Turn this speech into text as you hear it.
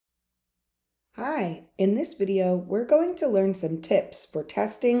Hi, in this video, we're going to learn some tips for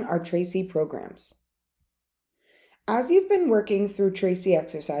testing our Tracy programs. As you've been working through Tracy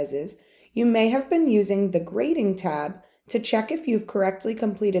exercises, you may have been using the Grading tab to check if you've correctly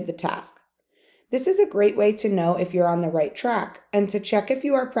completed the task. This is a great way to know if you're on the right track and to check if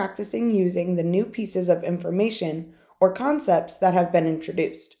you are practicing using the new pieces of information or concepts that have been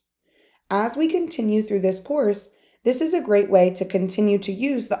introduced. As we continue through this course, this is a great way to continue to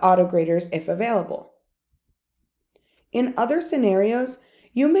use the Autograders if available. In other scenarios,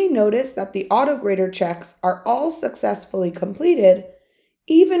 you may notice that the Autograder checks are all successfully completed,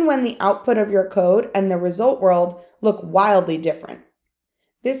 even when the output of your code and the result world look wildly different.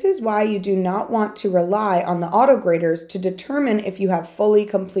 This is why you do not want to rely on the Autograders to determine if you have fully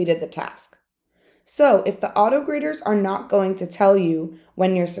completed the task. So, if the Autograders are not going to tell you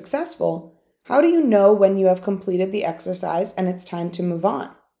when you're successful, how do you know when you have completed the exercise and it's time to move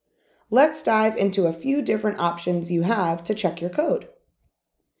on? Let's dive into a few different options you have to check your code.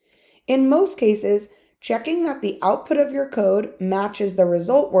 In most cases, checking that the output of your code matches the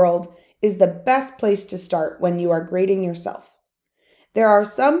result world is the best place to start when you are grading yourself. There are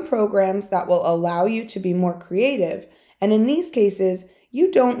some programs that will allow you to be more creative, and in these cases,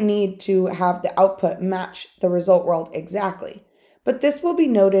 you don't need to have the output match the result world exactly, but this will be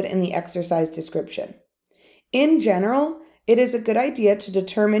noted in the exercise description. In general, it is a good idea to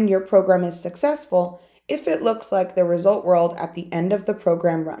determine your program is successful if it looks like the result world at the end of the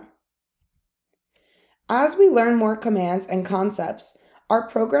program run. As we learn more commands and concepts, our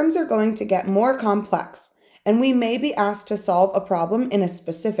programs are going to get more complex, and we may be asked to solve a problem in a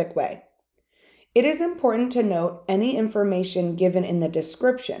specific way. It is important to note any information given in the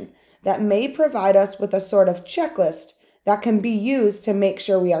description that may provide us with a sort of checklist that can be used to make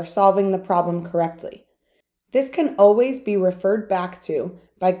sure we are solving the problem correctly. This can always be referred back to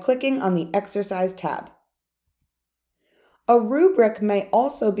by clicking on the Exercise tab. A rubric may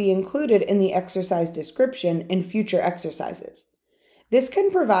also be included in the exercise description in future exercises. This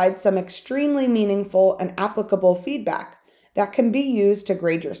can provide some extremely meaningful and applicable feedback that can be used to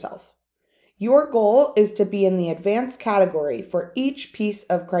grade yourself. Your goal is to be in the advanced category for each piece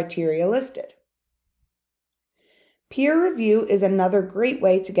of criteria listed. Peer review is another great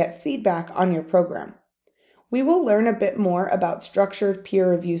way to get feedback on your program. We will learn a bit more about structured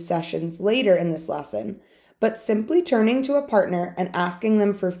peer review sessions later in this lesson, but simply turning to a partner and asking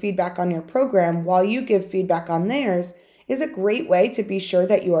them for feedback on your program while you give feedback on theirs is a great way to be sure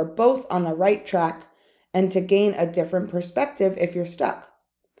that you are both on the right track and to gain a different perspective if you're stuck.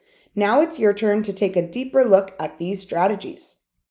 Now it's your turn to take a deeper look at these strategies.